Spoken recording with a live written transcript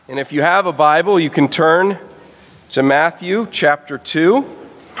And if you have a Bible, you can turn to Matthew chapter 2.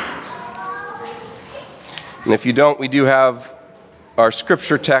 And if you don't, we do have our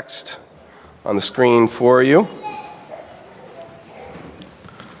scripture text on the screen for you.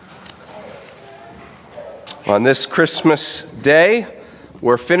 On this Christmas day,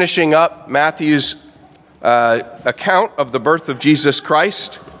 we're finishing up Matthew's account of the birth of Jesus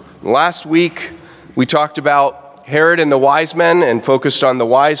Christ. Last week, we talked about Herod and the wise men and focused on the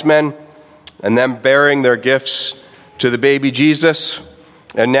wise men and them bearing their gifts to the baby Jesus.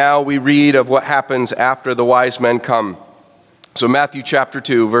 And now we read of what happens after the wise men come. So Matthew chapter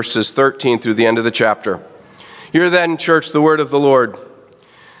 2, verses 13 through the end of the chapter. Hear then, church, the word of the Lord.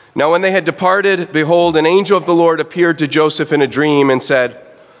 Now when they had departed, behold, an angel of the Lord appeared to Joseph in a dream and said,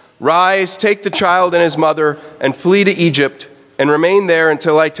 "Rise, take the child and his mother, and flee to Egypt, and remain there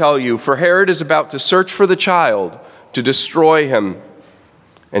until I tell you, for Herod is about to search for the child to destroy him."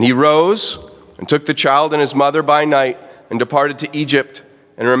 And he rose and took the child and his mother by night and departed to Egypt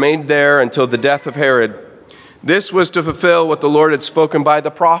and remained there until the death of Herod. This was to fulfill what the Lord had spoken by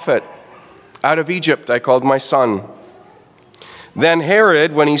the prophet, "Out of Egypt I called my son." Then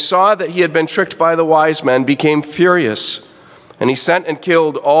Herod, when he saw that he had been tricked by the wise men, became furious. And he sent and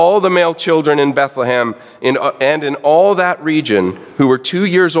killed all the male children in Bethlehem and in all that region who were 2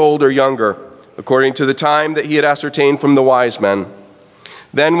 years old or younger, according to the time that he had ascertained from the wise men.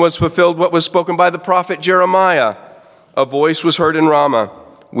 Then was fulfilled what was spoken by the prophet Jeremiah. A voice was heard in Ramah,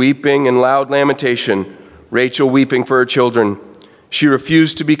 weeping and loud lamentation, Rachel weeping for her children. She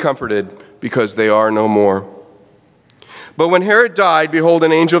refused to be comforted because they are no more. But when Herod died, behold,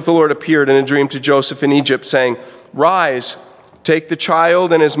 an angel of the Lord appeared in a dream to Joseph in Egypt, saying, "Rise, take the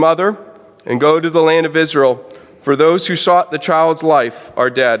child and his mother, and go to the land of Israel, for those who sought the child's life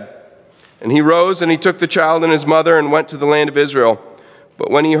are dead." And he rose and he took the child and his mother and went to the land of Israel. But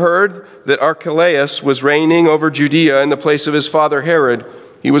when he heard that Archelaus was reigning over Judea in the place of his father Herod,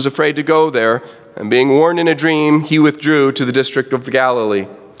 he was afraid to go there, and being warned in a dream, he withdrew to the district of Galilee.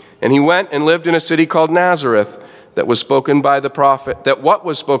 And he went and lived in a city called Nazareth, that what was spoken by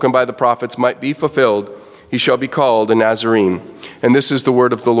the prophets might be fulfilled. He shall be called a Nazarene. And this is the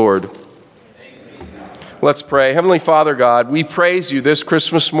word of the Lord. Let's pray. Heavenly Father God, we praise you this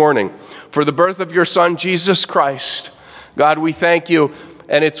Christmas morning for the birth of your Son, Jesus Christ. God, we thank you,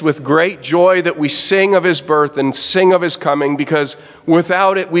 and it's with great joy that we sing of his birth and sing of his coming, because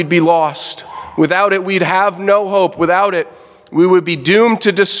without it, we'd be lost. Without it, we'd have no hope. Without it, we would be doomed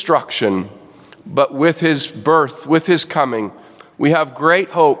to destruction. But with his birth, with his coming, we have great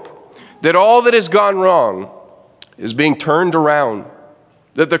hope that all that has gone wrong is being turned around,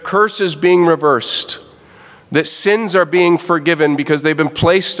 that the curse is being reversed, that sins are being forgiven because they've been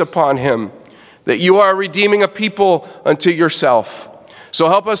placed upon him, that you are redeeming a people unto yourself. So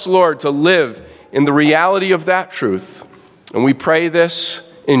help us, Lord, to live in the reality of that truth. And we pray this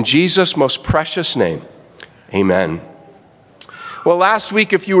in Jesus' most precious name. Amen. Well, last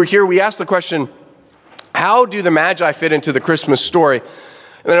week, if you were here, we asked the question, how do the Magi fit into the Christmas story?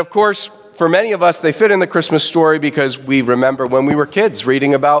 And of course, for many of us, they fit in the Christmas story because we remember when we were kids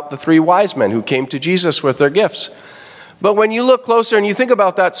reading about the three wise men who came to Jesus with their gifts. But when you look closer and you think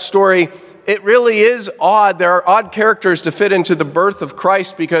about that story, it really is odd. There are odd characters to fit into the birth of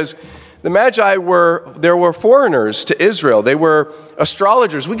Christ because the Magi were foreigners to Israel. They were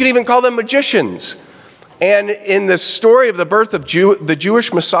astrologers. We could even call them magicians. And in the story of the birth of the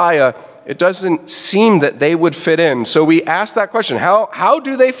Jewish Messiah, it doesn't seem that they would fit in. So we asked that question, how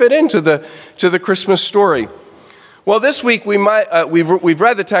do they fit into the Christmas story? Well, this week we've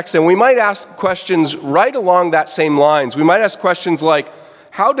read the text and we might ask questions right along that same lines. We might ask questions like,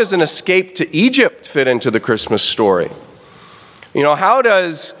 how does an escape to Egypt fit into the Christmas story? You know, how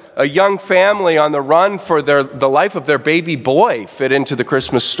does a young family on the run for the life of their baby boy fit into the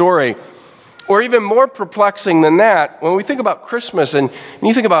Christmas story? Or even more perplexing than that, when we think about Christmas and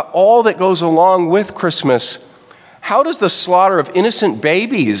you think about all that goes along with Christmas, how does the slaughter of innocent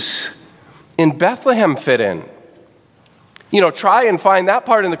babies in Bethlehem fit in? You know, try and find that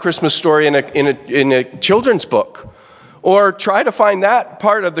part in the Christmas story in a children's book. Or try to find that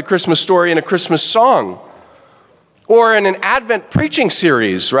part of the Christmas story in a Christmas song. Or in an Advent preaching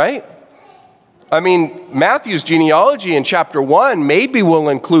series, right? I mean, Matthew's genealogy in chapter 1 maybe will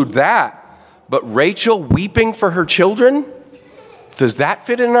include that. But Rachel weeping for her children? Does that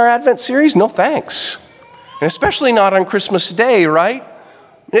fit in our Advent series? No thanks. And especially not on Christmas Day, right?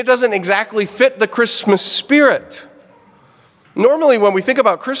 It doesn't exactly fit the Christmas spirit. Normally when we think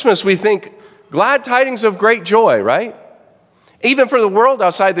about Christmas, we think glad tidings of great joy, right? Even for the world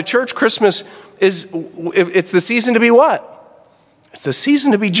outside the church, Christmas it's the season to be what? It's a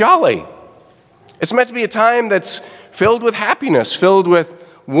season to be jolly. It's meant to be a time that's filled with happiness, filled with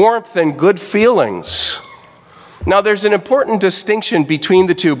warmth and good feelings. Now, there's an important distinction between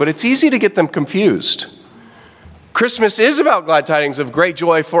the two, but it's easy to get them confused. Christmas is about glad tidings of great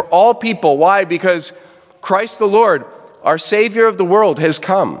joy for all people. Why? Because Christ the Lord, our Savior of the world, has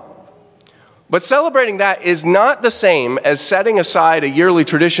come. But celebrating that is not the same as setting aside a yearly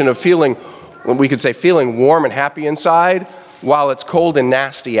tradition of feeling warm and happy inside while it's cold and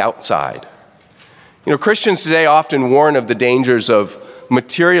nasty outside. Christians today often warn of the dangers of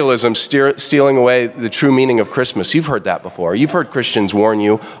materialism stealing away the true meaning of Christmas. You've heard that before. You've heard Christians warn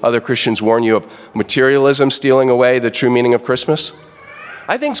you, other Christians warn you of materialism stealing away the true meaning of Christmas.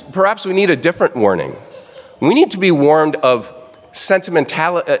 I think perhaps we need a different warning. We need to be warned of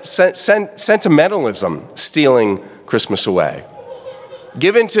sentimentalism stealing Christmas away.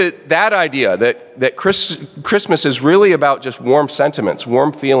 Given to that idea that Christmas is really about just warm sentiments,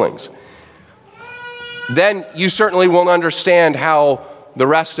 warm feelings, then you certainly will understand how the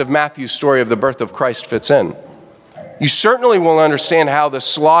rest of Matthew's story of the birth of Christ fits in. You certainly will understand how the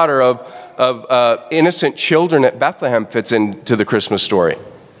slaughter of innocent children at Bethlehem fits into the Christmas story.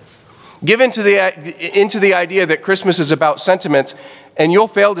 Give into the idea that Christmas is about sentiments, and you'll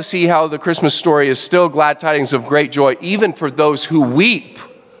fail to see how the Christmas story is still glad tidings of great joy, even for those who weep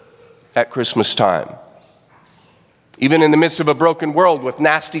at Christmas time. Even in the midst of a broken world with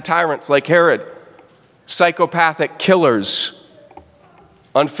nasty tyrants like Herod, psychopathic killers,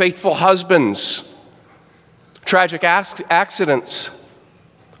 unfaithful husbands, tragic accidents,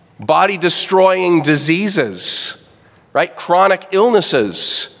 body-destroying diseases, right? Chronic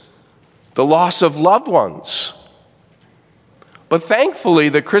illnesses, the loss of loved ones. But thankfully,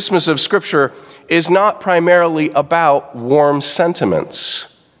 the Christmas of Scripture is not primarily about warm sentiments.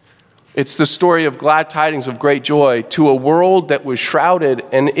 It's the story of glad tidings of great joy to a world that was shrouded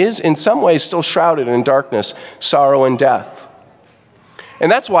and is in some ways still shrouded in darkness, sorrow, and death.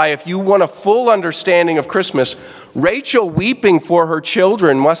 And that's why if you want a full understanding of Christmas, Rachel weeping for her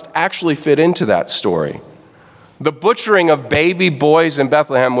children must actually fit into that story. The butchering of baby boys in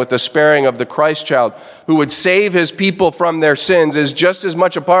Bethlehem with the sparing of the Christ child who would save his people from their sins is just as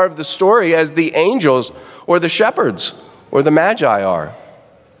much a part of the story as the angels or the shepherds or the magi are.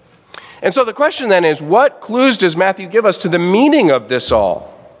 And so the question then is, what clues does Matthew give us to the meaning of this all?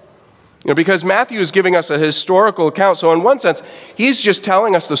 Because Matthew is giving us a historical account. So in one sense, he's just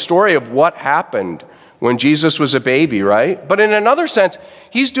telling us the story of what happened when Jesus was a baby, right? But in another sense,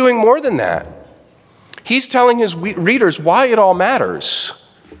 he's doing more than that. He's telling his readers why it all matters,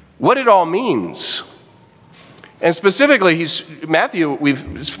 what it all means. And specifically, Matthew,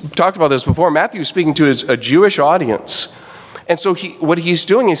 we've talked about this before, Matthew is speaking to a Jewish audience. And so what he's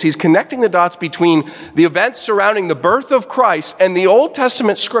doing is he's connecting the dots between the events surrounding the birth of Christ and the Old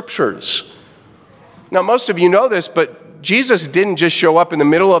Testament scriptures. Now, most of you know this, but Jesus didn't just show up in the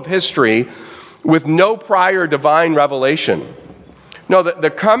middle of history with no prior divine revelation. No,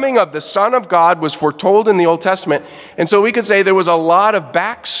 the coming of the Son of God was foretold in the Old Testament, and so we could say there was a lot of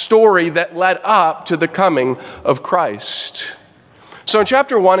backstory that led up to the coming of Christ. So in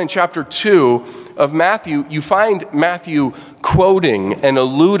chapter 1 and chapter 2 of Matthew, you find Matthew quoting and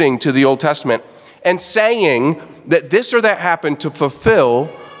alluding to the Old Testament and saying that this or that happened to fulfill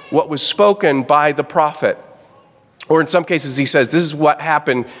what was spoken by the prophet. Or in some cases he says this is what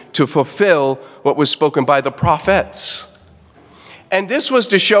happened to fulfill what was spoken by the prophets. And this was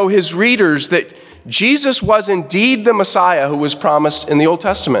to show his readers that Jesus was indeed the Messiah who was promised in the Old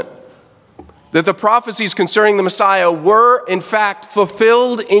Testament. That the prophecies concerning the Messiah were, in fact,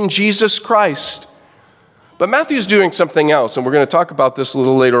 fulfilled in Jesus Christ. But Matthew's doing something else, and we're going to talk about this a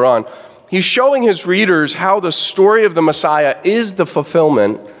little later on. He's showing his readers how the story of the Messiah is the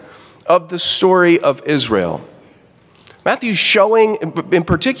fulfillment of the story of Israel. Matthew's showing, in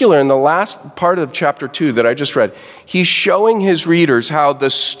particular in the last part of chapter 2 that I just read, he's showing his readers how the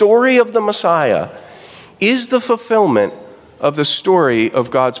story of the Messiah is the fulfillment of the story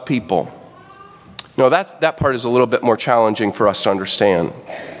of God's people. Now, that part is a little bit more challenging for us to understand.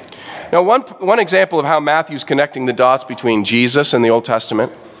 Now, one example of how Matthew's connecting the dots between Jesus and the Old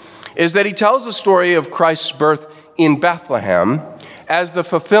Testament is that he tells the story of Christ's birth in Bethlehem as the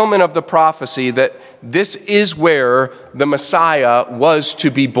fulfillment of the prophecy that this is where the Messiah was to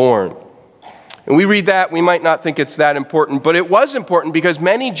be born. And we read that, we might not think it's that important, but it was important because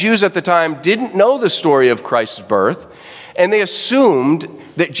many Jews at the time didn't know the story of Christ's birth, and they assumed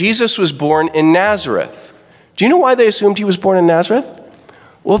that Jesus was born in Nazareth. Do you know why they assumed he was born in Nazareth?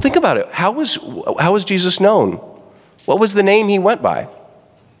 Well, think about it. How was Jesus known? What was the name he went by?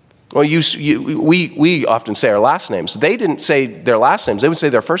 Well, we often say our last names. They didn't say their last names. They would say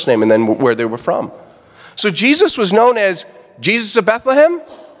their first name and then where they were from. So Jesus was known as Jesus of Bethlehem?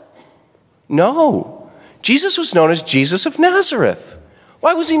 No. Jesus was known as Jesus of Nazareth.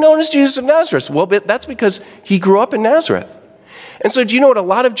 Why was he known as Jesus of Nazareth? Well, that's because he grew up in Nazareth. And so do you know what a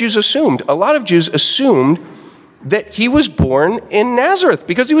lot of Jews assumed? A lot of Jews assumed that he was born in Nazareth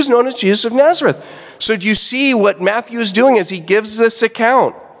because he was known as Jesus of Nazareth. So do you see what Matthew is doing as he gives this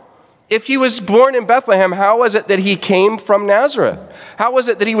account? If he was born in Bethlehem, how was it that he came from Nazareth? How was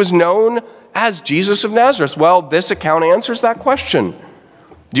it that he was known as Jesus of Nazareth? Well, this account answers that question.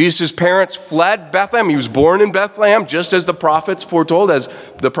 Jesus' parents fled Bethlehem. He was born in Bethlehem, just as the prophets foretold, as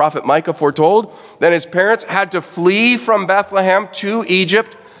the prophet Micah foretold. Then his parents had to flee from Bethlehem to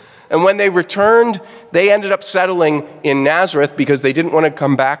Egypt. And when they returned, they ended up settling in Nazareth because they didn't want to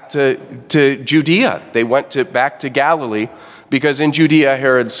come back to Judea. They went back to Galilee because in Judea,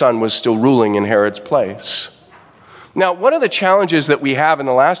 Herod's son was still ruling in Herod's place. Now, one of the challenges that we have in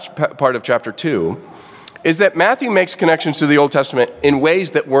the last part of chapter 2 is that Matthew makes connections to the Old Testament in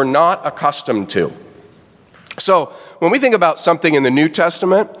ways that we're not accustomed to. So when we think about something in the New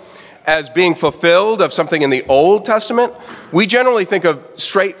Testament as being fulfilled of something in the Old Testament, we generally think of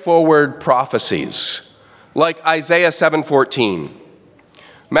straightforward prophecies, like Isaiah 7:14.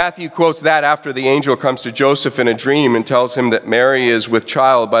 Matthew quotes that after the angel comes to Joseph in a dream and tells him that Mary is with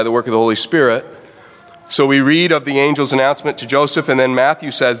child by the work of the Holy Spirit. So we read of the angel's announcement to Joseph, and then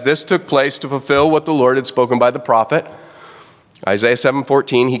Matthew says, this took place to fulfill what the Lord had spoken by the prophet. Isaiah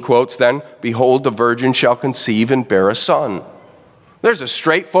 7:14, he quotes then, behold, the virgin shall conceive and bear a son. There's a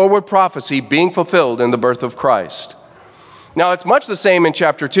straightforward prophecy being fulfilled in the birth of Christ. Now, it's much the same in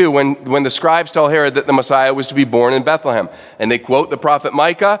chapter 2 when the scribes tell Herod that the Messiah was to be born in Bethlehem. And they quote the prophet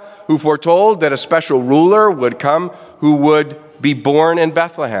Micah, who foretold that a special ruler would come who would be born in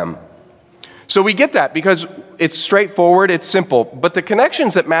Bethlehem. So we get that because it's straightforward, it's simple. But the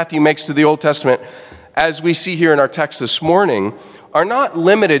connections that Matthew makes to the Old Testament, as we see here in our text this morning, are not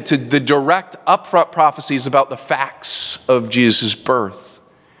limited to the direct upfront prophecies about the facts of Jesus' birth.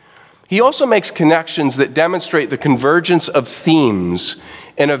 He also makes connections that demonstrate the convergence of themes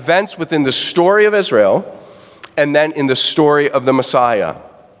and events within the story of Israel and then in the story of the Messiah.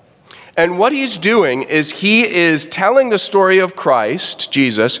 And what he's doing is he is telling the story of Christ,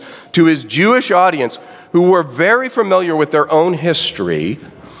 Jesus, to his Jewish audience who were very familiar with their own history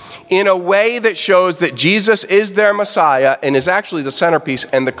in a way that shows that Jesus is their Messiah and is actually the centerpiece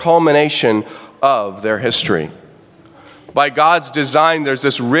and the culmination of their history. By God's design, there's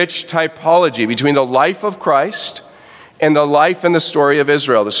this rich typology between the life of Christ and the life and the story of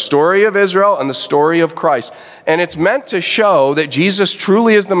Israel. The story of Israel and the story of Christ. And it's meant to show that Jesus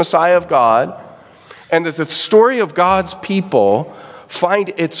truly is the Messiah of God and that the story of God's people find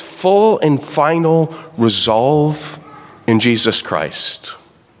its full and final resolve in Jesus Christ.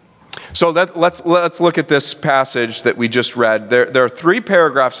 So let's look at this passage that we just read. There are 3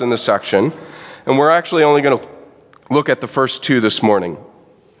 paragraphs in this section, and we're actually only going to look at the first 2 this morning.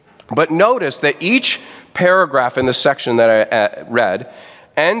 But notice that each paragraph in the section that I read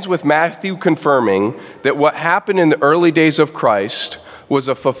ends with Matthew confirming that what happened in the early days of Christ was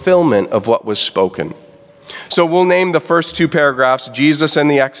a fulfillment of what was spoken. So we'll name the first 2 paragraphs, Jesus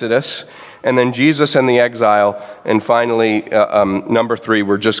and the Exodus, and then Jesus and the exile, and finally, number 3,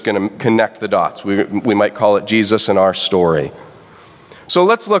 we're just going to connect the dots. We might call it Jesus and our story. So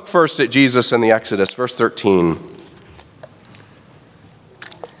let's look first at Jesus and the Exodus, verse 13.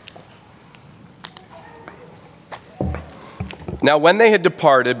 Now, when they had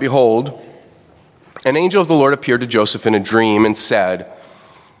departed, behold, an angel of the Lord appeared to Joseph in a dream and said,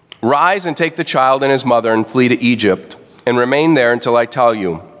 rise and take the child and his mother and flee to Egypt and remain there until I tell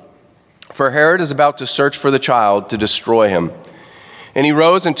you. For Herod is about to search for the child to destroy him. And he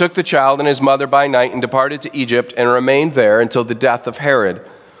rose and took the child and his mother by night and departed to Egypt and remained there until the death of Herod.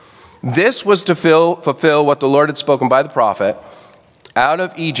 This was to fulfill what the Lord had spoken by the prophet, out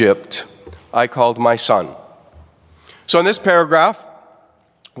of Egypt I called my son. So in this paragraph,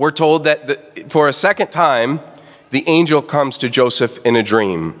 we're told that for a second time, the angel comes to Joseph in a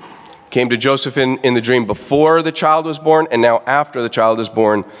dream. Came to Joseph in the dream before the child was born, and now after the child is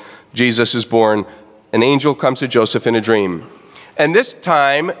born, Jesus is born. An angel comes to Joseph in a dream. And this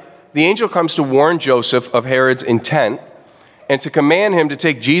time, the angel comes to warn Joseph of Herod's intent and to command him to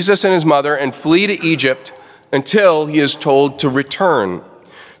take Jesus and his mother and flee to Egypt until he is told to return.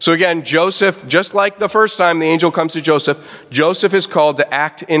 So again, Joseph, just like the first time the angel comes to Joseph, Joseph is called to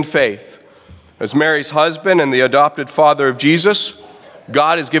act in faith. As Mary's husband and the adopted father of Jesus,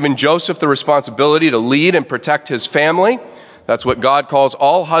 God has given Joseph the responsibility to lead and protect his family, That's what God calls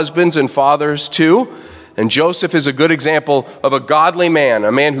all husbands and fathers too. And Joseph is a good example of a godly man,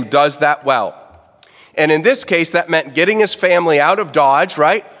 a man who does that well. And in this case, that meant getting his family out of Dodge,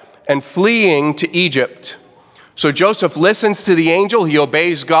 right? And fleeing to Egypt. So Joseph listens to the angel, he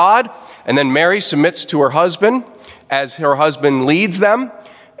obeys God, and then Mary submits to her husband as her husband leads them,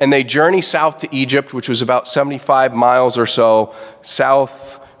 and they journey south to Egypt, which was about 75 miles or so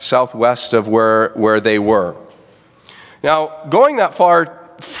southwest of where they were. Now, going that far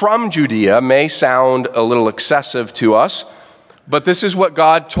from Judea may sound a little excessive to us, but this is what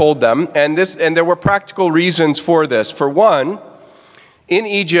God told them, and there were practical reasons for this. For one, in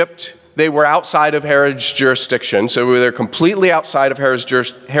Egypt, they were outside of Herod's jurisdiction, so they're completely outside of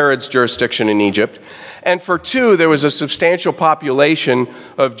Herod's jurisdiction in Egypt. And for two, there was a substantial population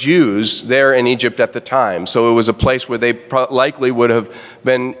of Jews there in Egypt at the time, so it was a place where they likely would have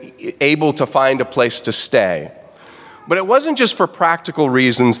been able to find a place to stay. But it wasn't just for practical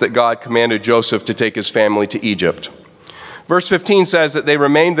reasons that God commanded Joseph to take his family to Egypt. Verse 15 says that they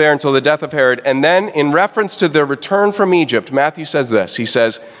remained there until the death of Herod. And then in reference to their return from Egypt, Matthew says this. He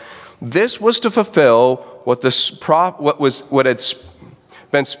says, this was to fulfill what had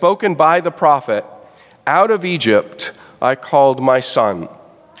been spoken by the prophet, out of Egypt I called my son.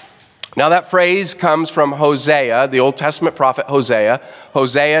 Now that phrase comes from Hosea, the Old Testament prophet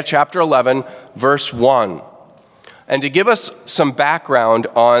Hosea chapter 11, verse 1. And to give us some background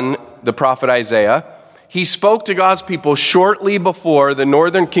on the prophet Isaiah, he spoke to God's people shortly before the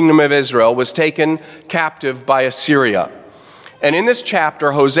northern kingdom of Israel was taken captive by Assyria. And in this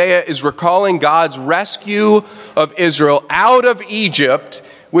chapter, Hosea is recalling God's rescue of Israel out of Egypt,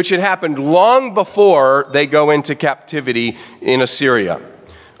 which had happened long before they go into captivity in Assyria.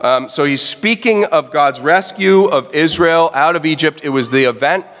 So he's speaking of God's rescue of Israel out of Egypt. It was the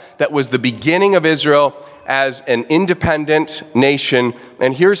event that was the beginning of Israel as an independent nation.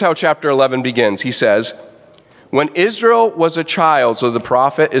 And here's how chapter 11 begins. He says, when Israel was a child, so the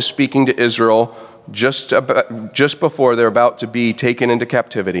prophet is speaking to Israel just before they're about to be taken into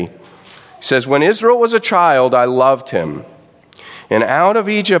captivity. He says, when Israel was a child, I loved him, and out of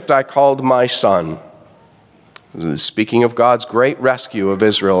Egypt I called my son. Speaking of God's great rescue of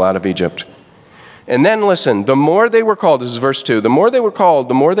Israel out of Egypt. And then listen, the more they were called, this is verse 2, the more they were called,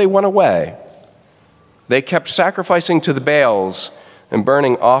 the more they went away. They kept sacrificing to the Baals and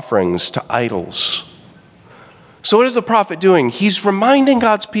burning offerings to idols. So what is the prophet doing? He's reminding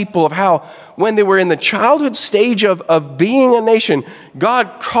God's people of how when they were in the childhood stage of being a nation,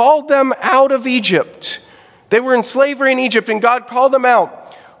 God called them out of Egypt. They were in slavery in Egypt and God called them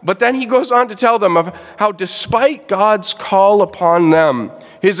out. But then he goes on to tell them of how despite God's call upon them,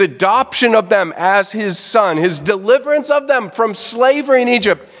 his adoption of them as his son, his deliverance of them from slavery in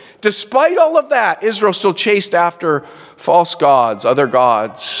Egypt, despite all of that, Israel still chased after false gods, other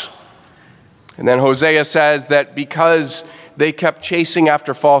gods. And then Hosea says that because they kept chasing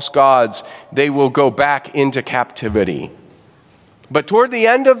after false gods, they will go back into captivity. But toward the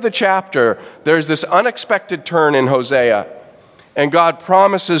end of the chapter, there's this unexpected turn in Hosea. And God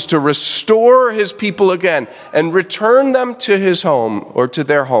promises to restore his people again and return them to his home or to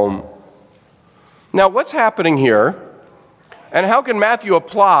their home. Now, what's happening here? And how can Matthew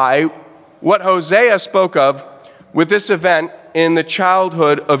apply what Hosea spoke of with this event in the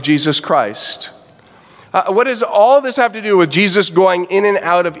childhood of Jesus Christ? What does all this have to do with Jesus going in and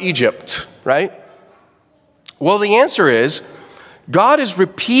out of Egypt, right? Well, the answer is God is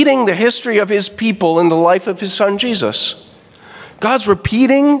repeating the history of his people in the life of his son Jesus. God's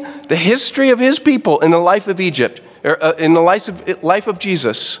repeating the history of his people in the life of Egypt, in the life of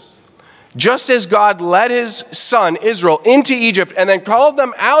Jesus. Just as God led his son Israel into Egypt and then called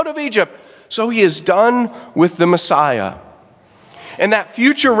them out of Egypt, so he is done with the Messiah. And that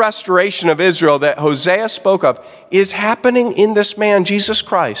future restoration of Israel that Hosea spoke of is happening in this man, Jesus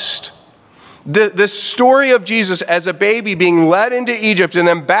Christ. The story of Jesus as a baby being led into Egypt and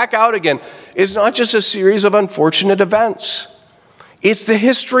then back out again is not just a series of unfortunate events. It's the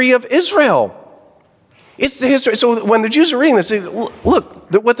history of Israel. It's the history. So when the Jews are reading this, they look,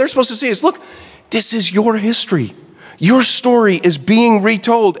 what they're supposed to see is, look, this is your history. Your story is being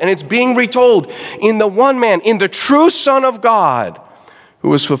retold, and it's being retold in the one man, in the true Son of God,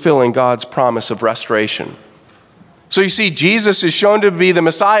 who is fulfilling God's promise of restoration. So you see, Jesus is shown to be the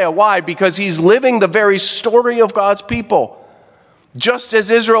Messiah. Why? Because he's living the very story of God's people. Just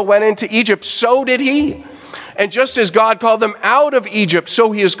as Israel went into Egypt, so did he. And just as God called them out of Egypt,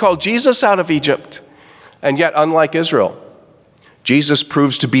 so he has called Jesus out of Egypt. And yet, unlike Israel, Jesus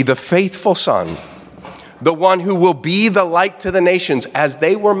proves to be the faithful Son, the one who will be the light to the nations as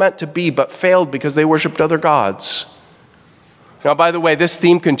they were meant to be, but failed because they worshiped other gods. Now, by the way, this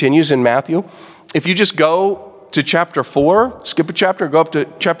theme continues in Matthew. If you just go to chapter 4, skip a chapter, go up to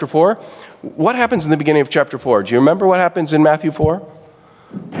chapter 4, what happens in the beginning of chapter 4? Do you remember what happens in Matthew 4?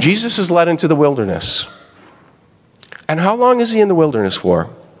 Jesus is led into the wilderness. And how long is he in the wilderness for?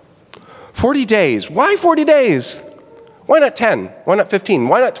 40 days. Why 40 days? Why not 10? Why not 15?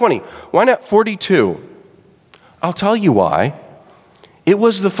 Why not 20? Why not 42? I'll tell you why. It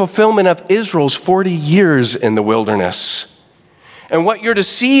was the fulfillment of Israel's 40 years in the wilderness. And what you're to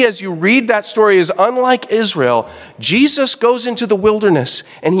see as you read that story is, unlike Israel, Jesus goes into the wilderness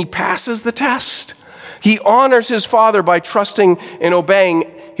and he passes the test. He honors his Father by trusting and obeying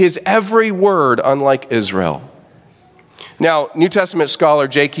his every word, unlike Israel. Now, New Testament scholar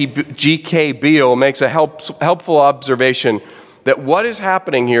G.K. Beale makes a helpful observation that what is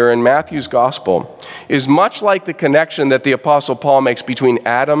happening here in Matthew's gospel is much like the connection that the Apostle Paul makes between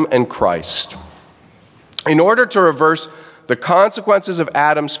Adam and Christ. In order to reverse the consequences of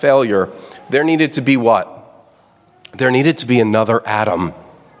Adam's failure, there needed to be what? There needed to be another Adam.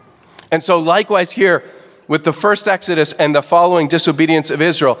 And so likewise here, with the first Exodus and the following disobedience of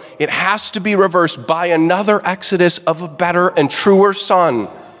Israel, it has to be reversed by another Exodus of a better and truer Son.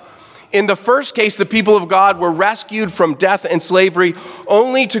 In the first case, the people of God were rescued from death and slavery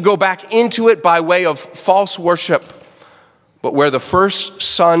only to go back into it by way of false worship. But where the first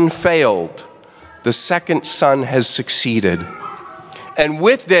Son failed, the second Son has succeeded. And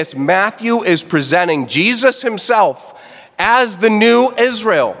with this, Matthew is presenting Jesus himself as the new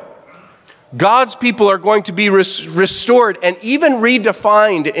Israel. God's people are going to be restored and even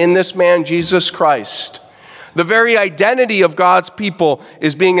redefined in this man, Jesus Christ. The very identity of God's people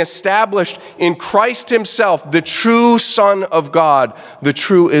is being established in Christ himself, the true Son of God, the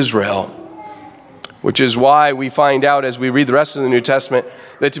true Israel. Which is why we find out as we read the rest of the New Testament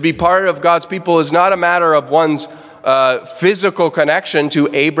that to be part of God's people is not a matter of one's physical connection to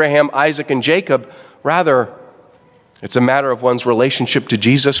Abraham, Isaac, and Jacob. Rather, it's a matter of one's relationship to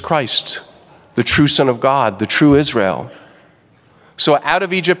Jesus Christ, the true Son of God, the true Israel. So out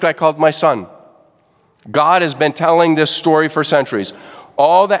of Egypt I called my son. God has been telling this story for centuries.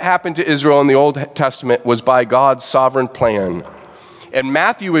 All that happened to Israel in the Old Testament was by God's sovereign plan. And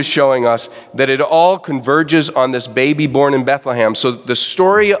Matthew is showing us that it all converges on this baby born in Bethlehem. So the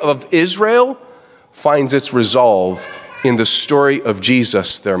story of Israel finds its resolve in the story of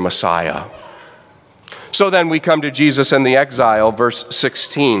Jesus, their Messiah. So then we come to Jesus and the exile, verse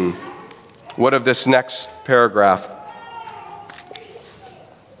 16. What of this next paragraph?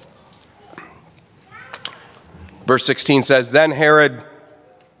 Verse 16 says, Then Herod,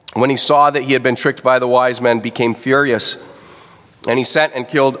 when he saw that he had been tricked by the wise men, became furious. And he sent and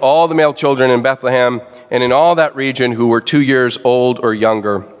killed all the male children in Bethlehem and in all that region who were 2 years old or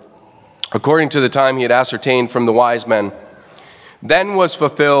younger, according to the time he had ascertained from the wise men. Then was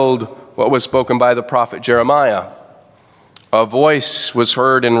fulfilled what was spoken by the prophet Jeremiah. A voice was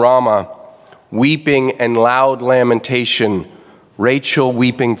heard in Ramah, weeping and loud lamentation, Rachel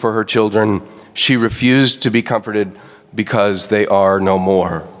weeping for her children. She refused to be comforted because they are no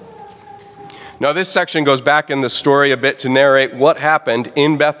more. Now, this section goes back in the story a bit to narrate what happened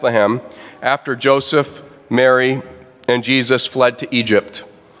in Bethlehem after Joseph, Mary, and Jesus fled to Egypt.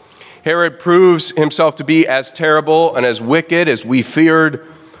 Herod proves himself to be as terrible and as wicked as we feared.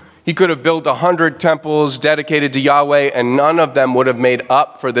 He could have built 100 temples dedicated to Yahweh, and none of them would have made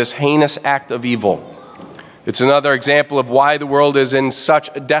up for this heinous act of evil. It's another example of why the world is in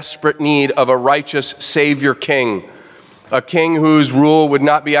such desperate need of a righteous Savior King. A king whose rule would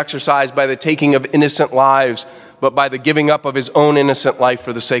not be exercised by the taking of innocent lives, but by the giving up of his own innocent life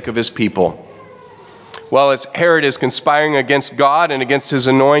for the sake of his people. Well, as Herod is conspiring against God and against his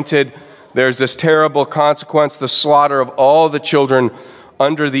anointed, there's this terrible consequence, the slaughter of all the children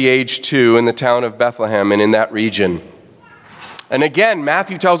under the age 2 in the town of Bethlehem and in that region. And again,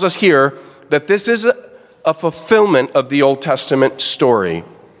 Matthew tells us here that this is a fulfillment of the Old Testament story.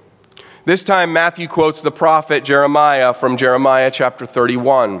 This time, Matthew quotes the prophet Jeremiah from Jeremiah chapter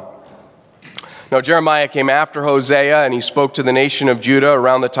 31. Now, Jeremiah came after Hosea, and he spoke to the nation of Judah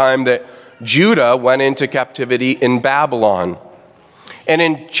around the time that Judah went into captivity in Babylon. And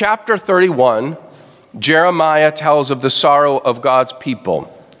in chapter 31, Jeremiah tells of the sorrow of God's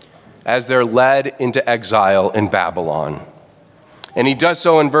people as they're led into exile in Babylon. And he does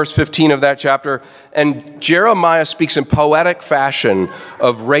so in verse 15 of that chapter. And Jeremiah speaks in poetic fashion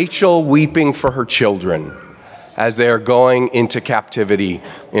of Rachel weeping for her children as they are going into captivity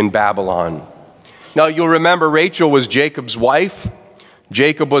in Babylon. Now, you'll remember Rachel was Jacob's wife.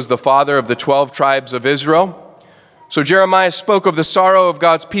 Jacob was the father of the 12 tribes of Israel. So Jeremiah spoke of the sorrow of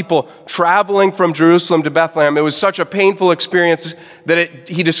God's people traveling from Jerusalem to Bethlehem. It was such a painful experience that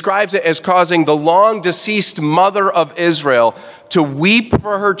he describes it as causing the long-deceased mother of Israel to weep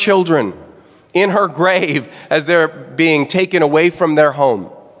for her children in her grave as they're being taken away from their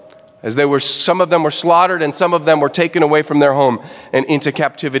home. Some of them were slaughtered and some of them were taken away from their home and into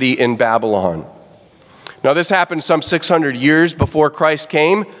captivity in Babylon. Now this happened some 600 years before Christ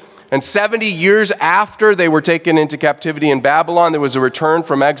came. And 70 years after they were taken into captivity in Babylon, there was a return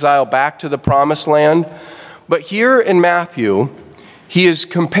from exile back to the promised land. But here in Matthew, he is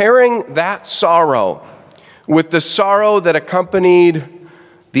comparing that sorrow with the sorrow that accompanied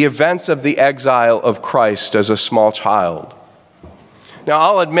the events of the exile of Christ as a small child. Now,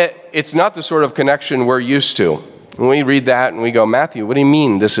 I'll admit, it's not the sort of connection we're used to. When we read that and we go, Matthew, what do you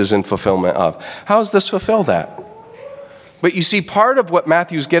mean this is in fulfillment of? How does this fulfill that? But you see, part of what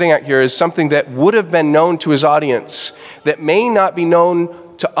Matthew's getting at here is something that would have been known to his audience that may not be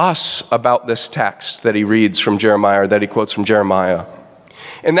known to us about this text that he reads from Jeremiah, or that he quotes from Jeremiah.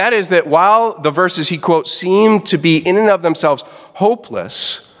 And that is that while the verses he quotes seem to be in and of themselves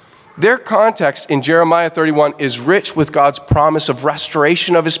hopeless, their context in Jeremiah 31 is rich with God's promise of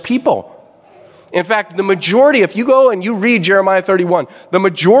restoration of his people. In fact, the majority, if you go and you read Jeremiah 31, the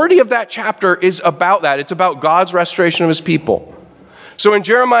majority of that chapter is about that. It's about God's restoration of his people. So in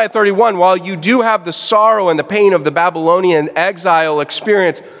Jeremiah 31, while you do have the sorrow and the pain of the Babylonian exile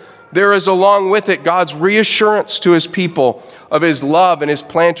experience, there is along with it God's reassurance to his people of his love and his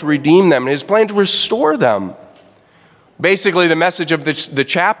plan to redeem them and his plan to restore them. Basically, the message of the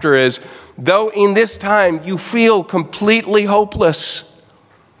chapter is, though in this time you feel completely hopeless,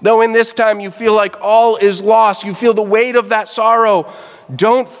 though in this time you feel like all is lost, you feel the weight of that sorrow,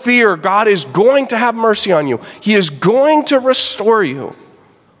 don't fear. God is going to have mercy on you. He is going to restore you.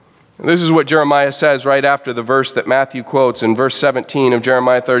 And this is what Jeremiah says right after the verse that Matthew quotes in verse 17 of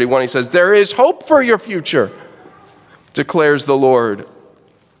Jeremiah 31. He says, "There is hope for your future, declares the Lord,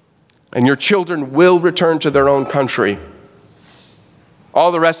 and your children will return to their own country."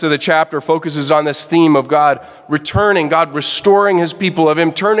 All the rest of the chapter focuses on this theme of God returning, God restoring his people, of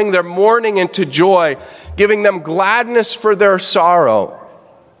him turning their mourning into joy, giving them gladness for their sorrow.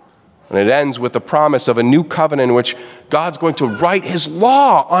 And it ends with the promise of a new covenant in which God's going to write his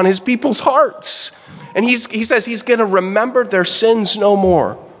law on his people's hearts. And he says he's going to remember their sins no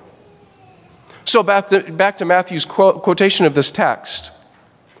more. So back to Matthew's quotation of this text.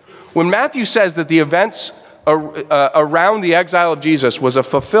 When Matthew says that the events around the exile of Jesus was a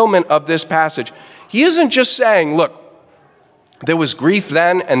fulfillment of this passage, he isn't just saying, look, there was grief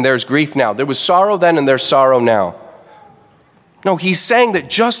then and there's grief now. There was sorrow then and there's sorrow now. No, he's saying that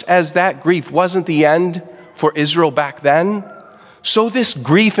just as that grief wasn't the end for Israel back then, so this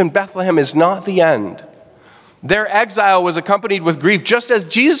grief in Bethlehem is not the end. Their exile was accompanied with grief, just as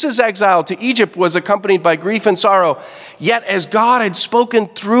Jesus' exile to Egypt was accompanied by grief and sorrow. Yet as God had spoken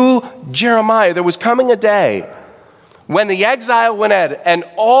through Jeremiah, there was coming a day when the exile would end and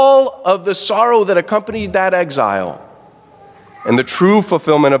all of the sorrow that accompanied that exile and the true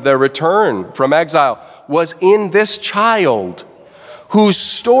fulfillment of their return from exile was in this child whose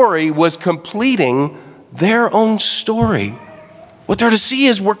story was completing their own story. What they're to see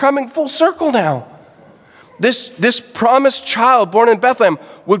is we're coming full circle now. This promised child born in Bethlehem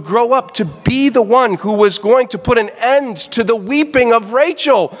would grow up to be the one who was going to put an end to the weeping of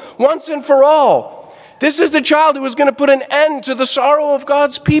Rachel once and for all. This is the child who was going to put an end to the sorrow of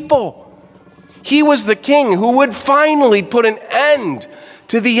God's people. He was the king who would finally put an end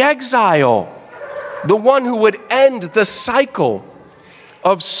to the exile, the one who would end the cycle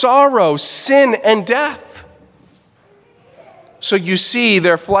of sorrow, sin, and death. So you see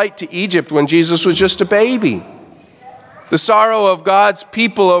their flight to Egypt when Jesus was just a baby. The sorrow of God's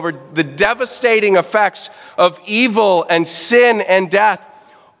people over the devastating effects of evil and sin and death.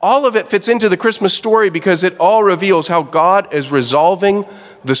 All of it fits into the Christmas story because it all reveals how God is resolving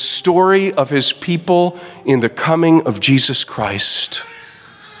the story of his people in the coming of Jesus Christ.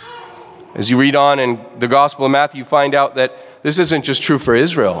 As you read on in the Gospel of Matthew, you find out that this isn't just true for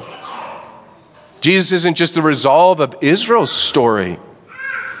Israel. Jesus isn't just the resolve of Israel's story.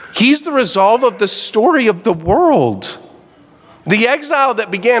 He's the resolve of the story of the world. The exile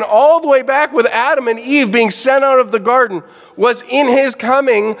that began all the way back with Adam and Eve being sent out of the garden was in his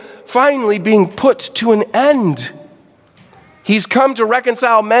coming finally being put to an end. He's come to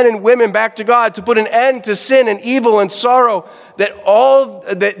reconcile men and women back to God, to put an end to sin and evil and sorrow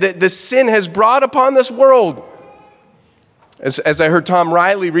that the sin has brought upon this world. As I heard Tom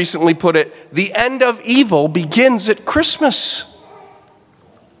Riley recently put it, the end of evil begins at Christmas.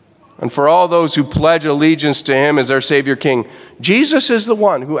 and for all those who pledge allegiance to him as their Savior King, Jesus is the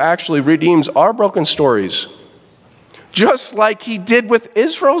one who actually redeems our broken stories, just like he did with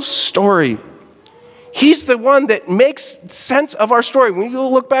Israel's story. He's the one that makes sense of our story. When we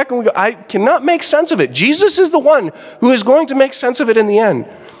look back and we go, I cannot make sense of it. Jesus is the one who is going to make sense of it in the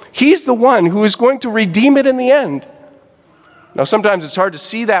end. He's the one who is going to redeem it in the end. Now, sometimes it's hard to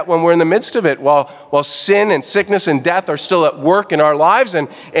see that when we're in the midst of it, while sin and sickness and death are still at work in our lives and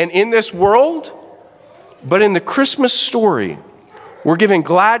in this world. But in the Christmas story, we're given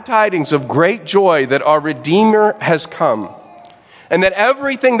glad tidings of great joy that our Redeemer has come. And that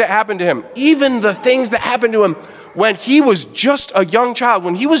everything that happened to him, even the things that happened to him when he was just a young child,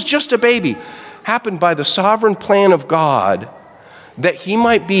 when he was just a baby, happened by the sovereign plan of God, that he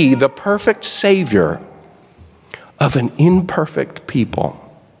might be the perfect Savior of an imperfect people.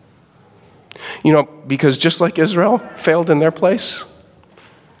 You know, because just like Israel failed in their place,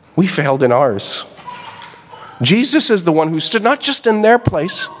 we failed in ours. Jesus is the one who stood not just in their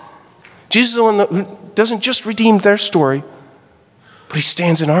place. Jesus is the one who doesn't just redeem their story, but he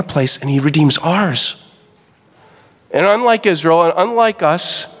stands in our place and he redeems ours. And unlike Israel and unlike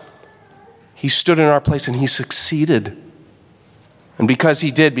us, he stood in our place and he succeeded. And because he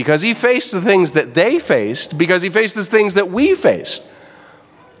did, because he faced the things that they faced, because he faced the things that we faced,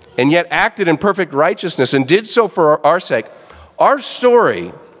 and yet acted in perfect righteousness and did so for our sake, our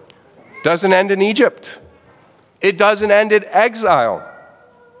story doesn't end in Egypt. It doesn't end in exile.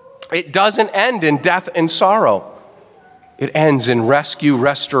 It doesn't end in death and sorrow. It ends in rescue,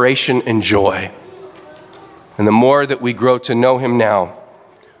 restoration, and joy. And the more that we grow to know him now,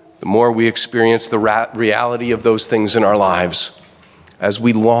 the more we experience the reality of those things in our lives as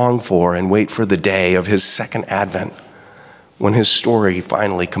we long for and wait for the day of his second advent, when his story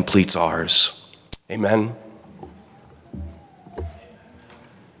finally completes ours. Amen.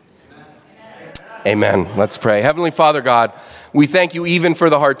 Amen. Let's pray. Heavenly Father God, we thank you even for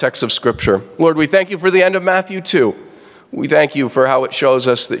the hard text of Scripture. Lord, we thank you for the end of Matthew 2. We thank you for how it shows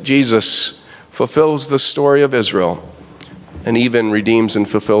us that Jesus fulfills the story of Israel and even redeems and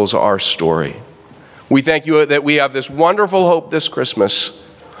fulfills our story. We thank you that we have this wonderful hope this Christmas,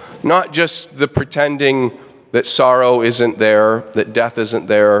 not just the pretending that sorrow isn't there, that death isn't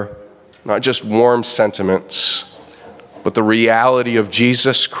there, not just warm sentiments, but the reality of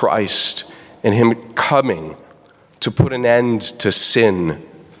Jesus Christ and him coming to put an end to sin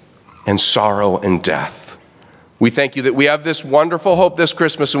and sorrow and death. We thank you that we have this wonderful hope this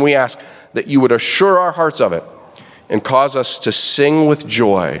Christmas, and we ask that you would assure our hearts of it and cause us to sing with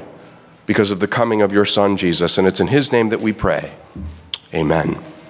joy because of the coming of your Son, Jesus. And it's in his name that we pray. Amen.